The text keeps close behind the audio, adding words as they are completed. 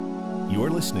You're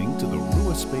listening to the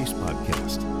Rua Space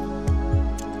Podcast.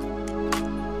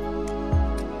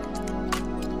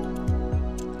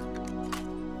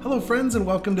 Hello, friends, and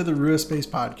welcome to the Rua Space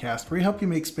Podcast, where we help you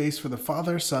make space for the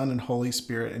Father, Son, and Holy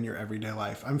Spirit in your everyday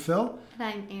life. I'm Phil. And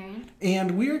I'm Erin.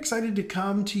 And we're excited to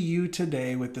come to you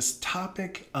today with this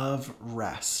topic of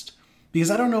rest.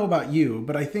 Because I don't know about you,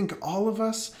 but I think all of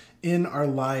us in our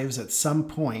lives at some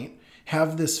point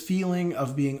have this feeling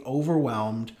of being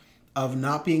overwhelmed, of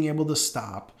not being able to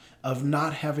stop, of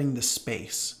not having the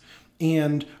space.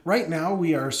 And right now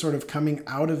we are sort of coming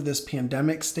out of this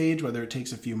pandemic stage, whether it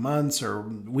takes a few months or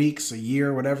weeks, a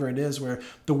year, whatever it is, where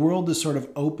the world is sort of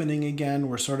opening again.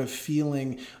 We're sort of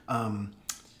feeling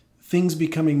things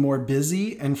becoming more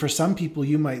busy. And for some people,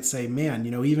 you might say, man,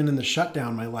 even in the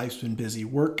shutdown, my life's been busy.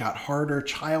 Work got harder.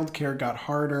 Childcare got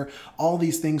harder. All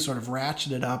these things sort of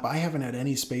ratcheted up. I haven't had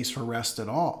any space for rest at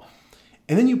all.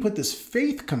 And then you put this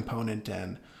faith component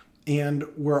in, and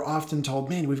we're often told,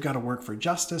 man, we've got to work for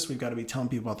justice. We've got to be telling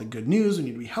people about the good news. We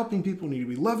need to be helping people. We need to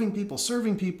be loving people,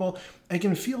 serving people. It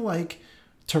can feel like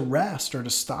to rest or to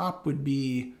stop would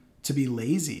be to be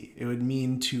lazy. It would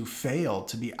mean to fail,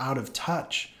 to be out of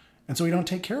touch. And so we don't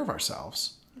take care of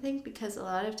ourselves. I think because a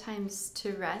lot of times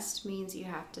to rest means you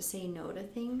have to say no to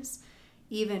things,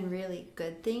 even really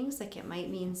good things. Like it might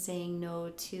mean saying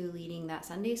no to leading that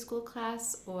Sunday school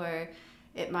class, or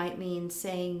it might mean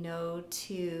saying no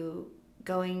to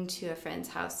going to a friend's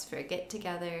house for a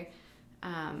get-together.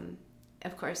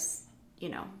 Of course,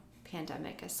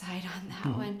 pandemic aside on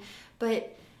that one.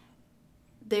 But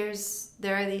there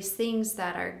are these things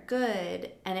that are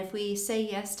good, and if we say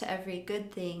yes to every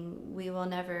good thing, we will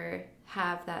never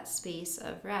have that space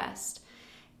of rest.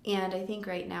 And I think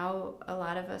right now a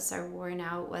lot of us are worn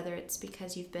out, whether it's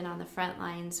because you've been on the front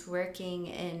lines working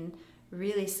in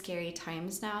really scary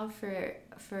times now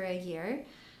for a year,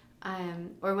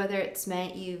 or whether it's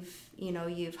meant you've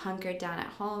hunkered down at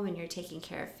home and you're taking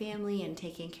care of family and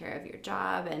taking care of your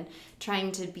job and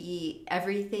trying to be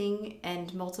everything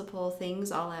and multiple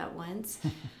things all at once.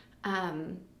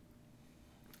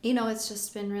 It's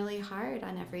just been really hard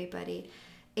on everybody.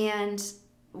 And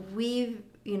we've,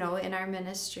 in our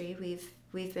ministry,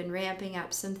 we've been ramping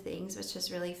up some things, which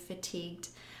has really fatigued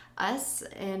us.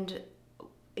 And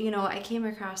I came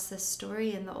across this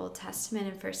story in the Old Testament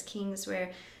in 1 Kings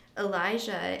where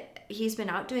Elijah, he's been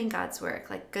out doing God's work,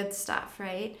 like good stuff,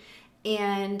 right?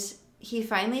 And he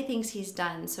finally thinks he's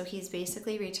done, so he's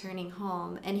basically returning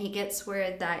home, and he gets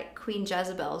word that Queen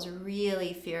Jezebel's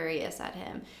really furious at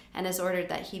him and has ordered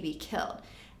that he be killed.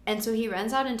 And so he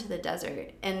runs out into the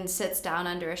desert and sits down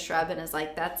under a shrub and is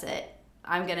like, that's it.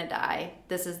 I'm going to die.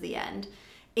 This is the end.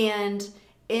 And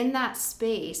in that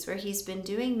space where he's been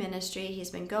doing ministry, he's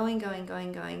been going,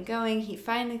 he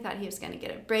finally thought he was going to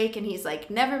get a break, and he's like,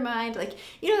 never mind. Like,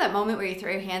 that moment where you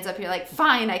throw your hands up, you're like,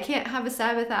 fine, I can't have a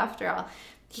Sabbath after all.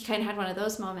 He kind of had one of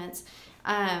those moments.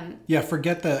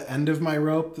 Forget the end of my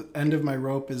rope. The end of my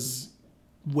rope is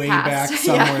way past. Back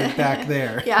somewhere back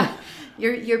there. Yeah,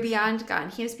 you're beyond gone.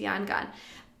 He was beyond gone.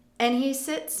 And he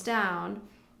sits down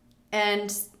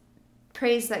and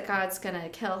prays that God's going to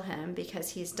kill him because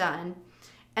he's done.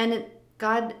 And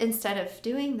God, instead of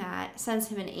doing that, sends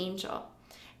him an angel.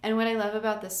 And what I love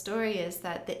about the story is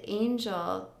that the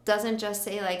angel doesn't just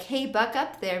say like, hey, buck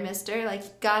up there, mister.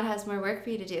 Like, God has more work for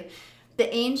you to do.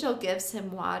 The angel gives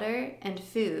him water and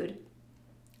food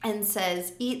and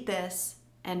says, eat this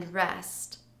and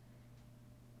rest.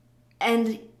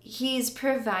 And he's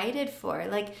provided for.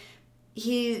 Like,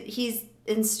 he's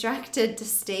instructed to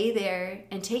stay there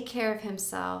and take care of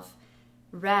himself,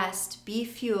 rest, be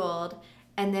fueled.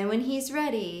 And then when he's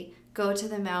ready, go to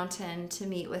the mountain to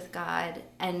meet with God.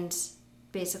 And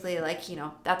basically,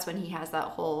 that's when he has that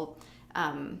whole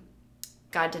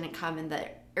God didn't come in the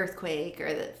earthquake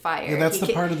or the fire. Yeah, that's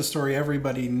the part of the story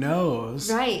everybody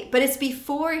knows. Right. But it's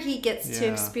before he gets to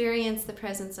experience the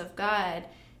presence of God.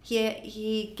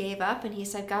 He gave up and he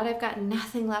said, God, I've got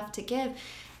nothing left to give.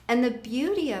 And the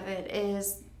beauty of it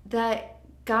is that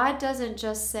God doesn't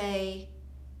just say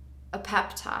a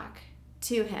pep talk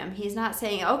to him. He's not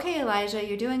saying, okay, Elijah,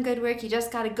 you're doing good work. You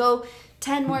just got to go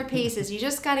 10 more paces. You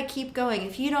just got to keep going.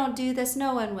 If you don't do this,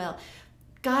 no one will.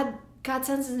 God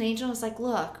sends an angel and is like,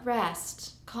 look,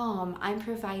 rest, calm. I'm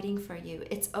providing for you.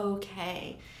 It's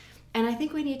okay. And I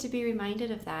think we need to be reminded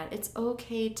of that. It's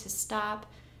okay to stop,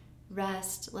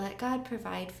 rest, let God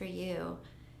provide for you.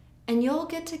 And you'll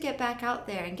get back out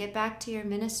there and get back to your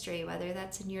ministry, whether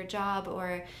that's in your job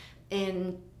or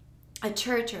in a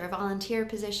church or a volunteer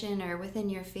position or within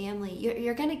your family.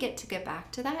 You're going to get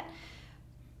back to that.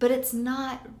 But it's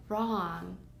not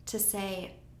wrong to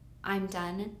say, I'm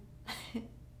done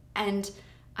and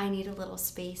I need a little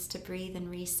space to breathe and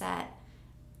reset,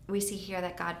 we see here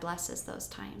that God blesses those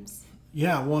times.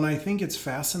 Yeah, well, and I think it's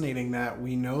fascinating that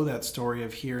we know that story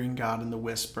of hearing God in the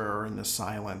whisper or in the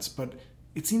silence, but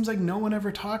it seems like no one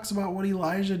ever talks about what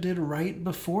Elijah did right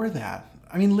before that.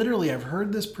 I mean, literally, I've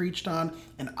heard this preached on,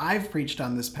 and I've preached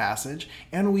on this passage,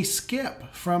 and we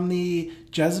skip from the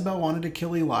Jezebel wanted to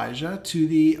kill Elijah to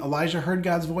the Elijah heard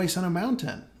God's voice on a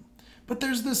mountain. But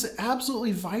there's this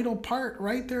absolutely vital part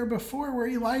right there before where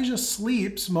Elijah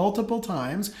sleeps multiple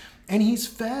times and he's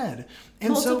fed.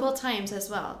 And multiple times as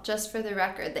well, just for the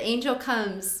record. The angel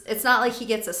comes. It's not like he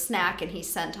gets a snack and he's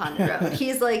sent on the road.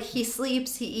 He's like, he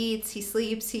sleeps, he eats, he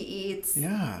sleeps, he eats.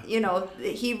 Yeah. You know,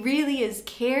 he really is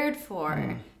cared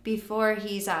for before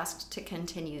he's asked to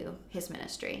continue his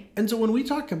ministry. And so when we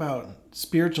talk about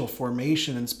spiritual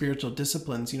formation and spiritual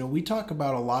disciplines, we talk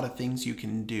about a lot of things you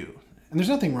can do. And there's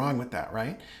nothing wrong with that,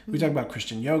 right? We talk about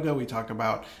Christian yoga, we talk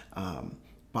about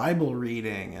Bible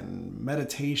reading and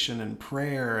meditation and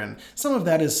prayer, and some of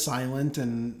that is silent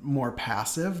and more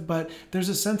passive, but there's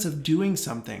a sense of doing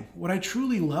something. What I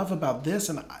truly love about this,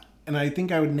 and I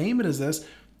think I would name it as this,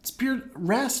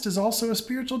 rest is also a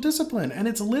spiritual discipline, and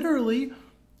it's literally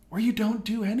where you don't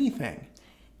do anything.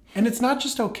 And it's not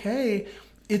just okay,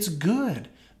 it's good.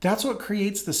 That's what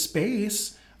creates the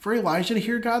space for Elijah to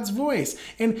hear God's voice.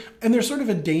 And there's sort of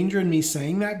a danger in me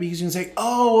saying that, because you can say,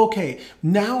 oh, okay,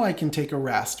 now I can take a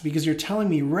rest because you're telling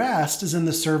me rest is in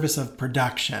the service of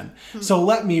production. So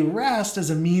let me rest as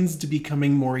a means to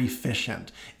becoming more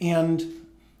efficient. And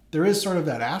there is sort of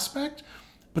that aspect,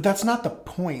 but that's not the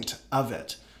point of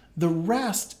it. The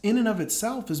rest in and of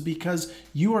itself is because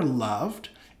you are loved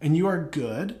and you are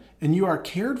good and you are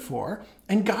cared for,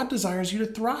 and God desires you to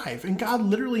thrive. And God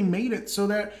literally made it so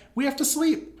that we have to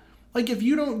sleep. Like, if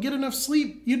you don't get enough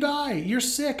sleep, you die. You're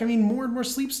sick. I mean, more and more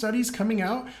sleep studies coming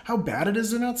out how bad it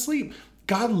is to not sleep.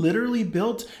 God literally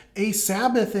built a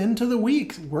Sabbath into the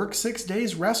week. Work 6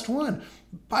 days, rest 1.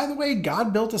 By the way,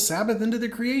 God built a Sabbath into the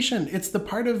creation. It's the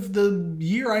part of the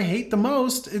year I hate the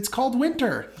most. It's called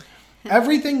winter.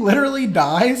 Everything literally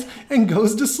dies and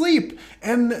goes to sleep.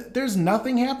 And there's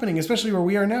nothing happening, especially where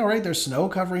we are now, right? There's snow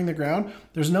covering the ground.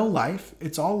 There's no life.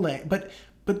 It's all land. But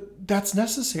that's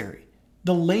necessary.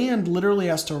 The land literally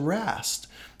has to rest.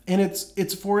 And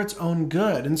it's for its own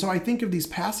good. And so I think of these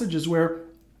passages where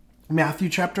Matthew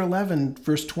chapter 11,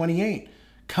 verse 28,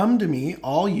 come to me,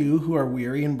 all you who are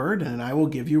weary and burdened, and I will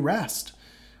give you rest.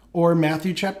 Or Mark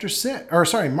chapter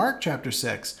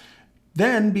 6,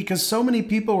 then, because so many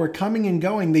people were coming and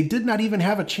going, they did not even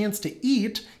have a chance to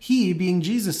eat. He, being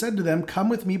Jesus, said to them, come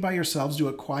with me by yourselves to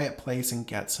a quiet place and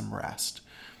get some rest.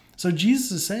 So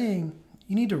Jesus is saying,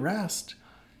 you need to rest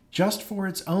just for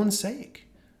its own sake,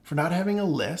 for not having a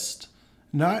list,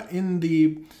 not in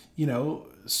the,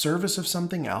 service of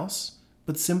something else,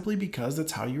 but simply because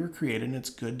that's how you were created, and it's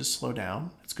good to slow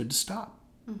down. It's good to stop.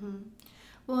 Mm-hmm.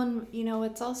 Well, and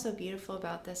what's also beautiful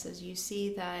about this is you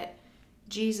see that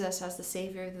Jesus, as the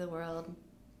Savior of the world,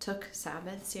 took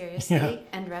Sabbath seriously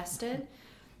and rested.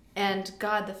 And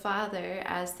God the Father,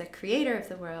 as the Creator of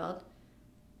the world,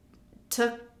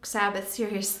 took Sabbath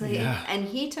seriously. And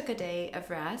he took a day of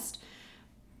rest.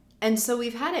 And so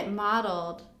we've had it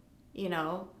modeled,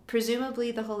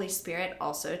 presumably the Holy Spirit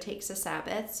also takes a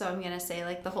Sabbath. So I'm going to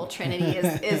say the whole Trinity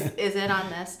is in on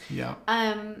this. Yeah.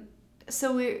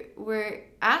 So we're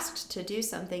asked to do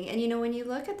something. And when you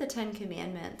look at the 10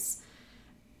 Commandments,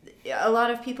 a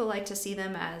lot of people like to see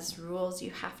them as rules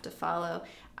you have to follow.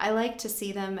 I like to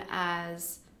see them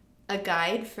as a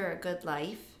guide for a good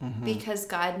life, because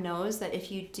God knows that if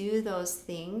you do those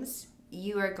things,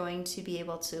 you are going to be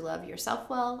able to love yourself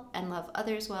well and love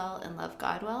others well and love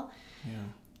God well. Yeah.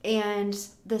 And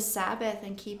the Sabbath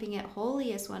and keeping it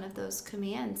holy is one of those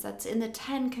commands that's in the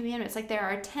 10 Commandments. There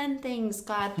are 10 things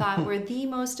God thought were the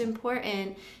most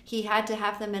important. He had to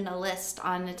have them in a list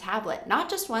on a tablet, not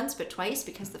just once, but twice,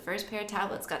 because the first pair of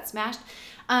tablets got smashed.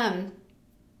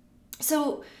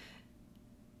 So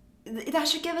that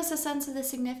should give us a sense of the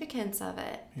significance of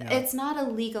it. Yeah. It's not a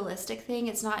legalistic thing.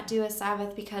 It's not do a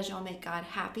Sabbath because you'll make God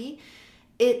happy.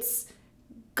 It's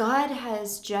God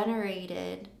has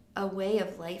generated a way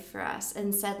of life for us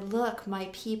and said, look, my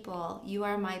people, you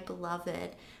are my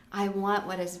beloved. I want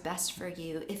what is best for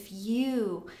you. If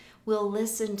you will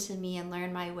listen to me and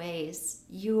learn my ways,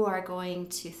 you are going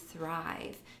to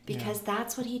thrive, because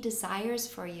that's what he desires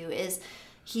for you. Is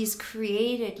he's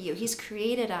created you. He's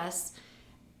created us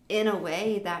in a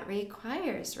way that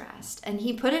requires rest, and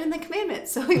he put it in the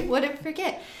commandments so we wouldn't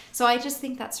forget. So I just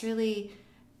think that's really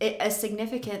a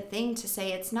significant thing to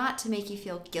say. It's not to make you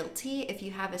feel guilty if you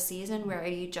have a season where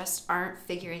you just aren't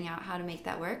figuring out how to make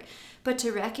that work, but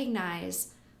to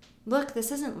recognize look,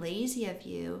 this isn't lazy of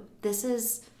you. This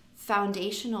is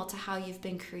foundational to how you've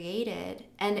been created.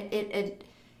 And it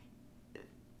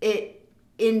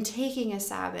in taking a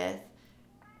Sabbath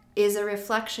is a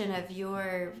reflection of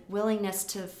your willingness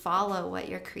to follow what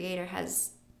your Creator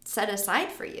has set aside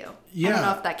for you. Yeah. I don't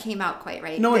know if that came out quite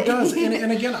right. No, it does.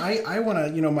 And again, I want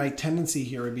to, my tendency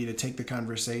here would be to take the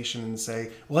conversation and say,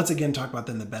 well, let's again talk about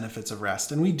then the benefits of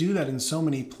rest. And we do that in so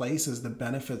many places, the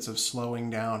benefits of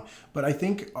slowing down. But I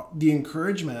think the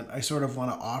encouragement I sort of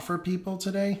want to offer people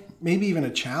today, maybe even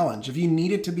a challenge. If you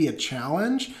need it to be a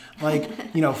challenge,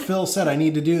 like, Phil said, I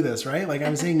need to do this, right? Like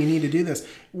I'm saying, you need to do this.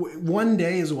 One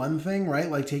day is one thing, right?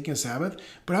 Like taking a Sabbath.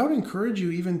 But I would encourage you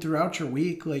even throughout your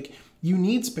week, like, you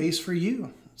need space for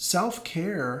you.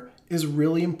 Self-care is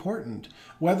really important.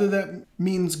 Whether that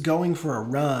means going for a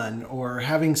run or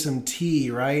having some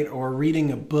tea, right? Or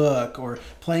reading a book or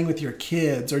playing with your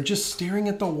kids or just staring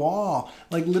at the wall,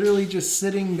 like literally just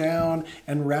sitting down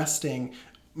and resting.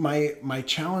 My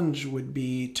challenge would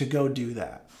be to go do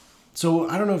that. So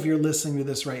I don't know if you're listening to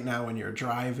this right now when you're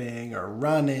driving or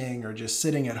running or just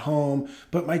sitting at home,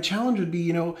 but my challenge would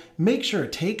be, make sure,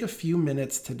 take a few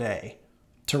minutes today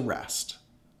to rest.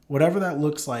 Whatever that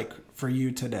looks like for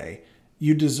you today,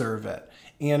 you deserve it.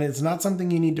 And it's not something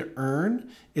you need to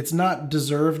earn. It's not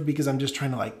deserved because I'm just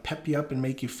trying to like pep you up and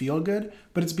make you feel good,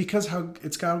 but it's because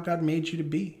it's how God made you to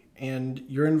be. And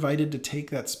you're invited to take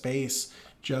that space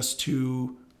just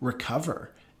to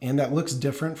recover. And that looks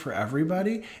different for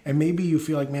everybody. And maybe you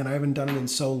feel like, man, I haven't done it in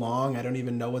so long, I don't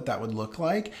even know what that would look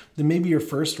like. Then maybe your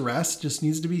first rest just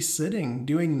needs to be sitting,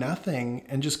 doing nothing,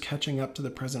 and just catching up to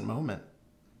the present moment.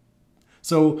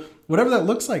 So whatever that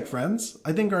looks like, friends,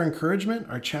 I think our encouragement,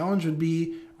 our challenge would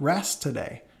be rest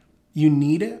today. You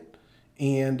need it,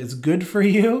 and it's good for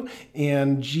you,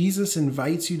 and Jesus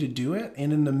invites you to do it.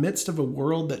 And in the midst of a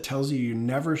world that tells you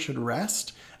never should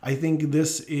rest, I think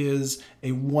this is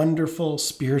a wonderful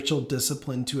spiritual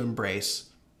discipline to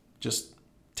embrace. Just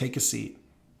take a seat,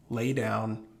 lay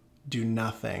down, do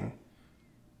nothing,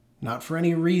 not for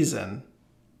any reason,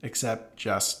 except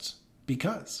just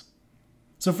because.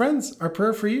 So friends, our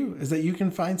prayer for you is that you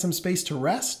can find some space to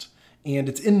rest, and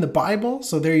it's in the Bible.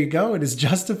 So there you go. It is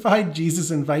justified. Jesus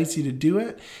invites you to do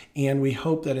it. And we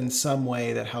hope that in some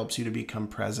way that helps you to become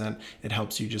present. It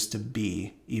helps you just to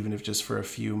be, even if just for a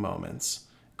few moments.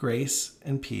 Grace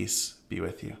and peace be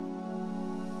with you.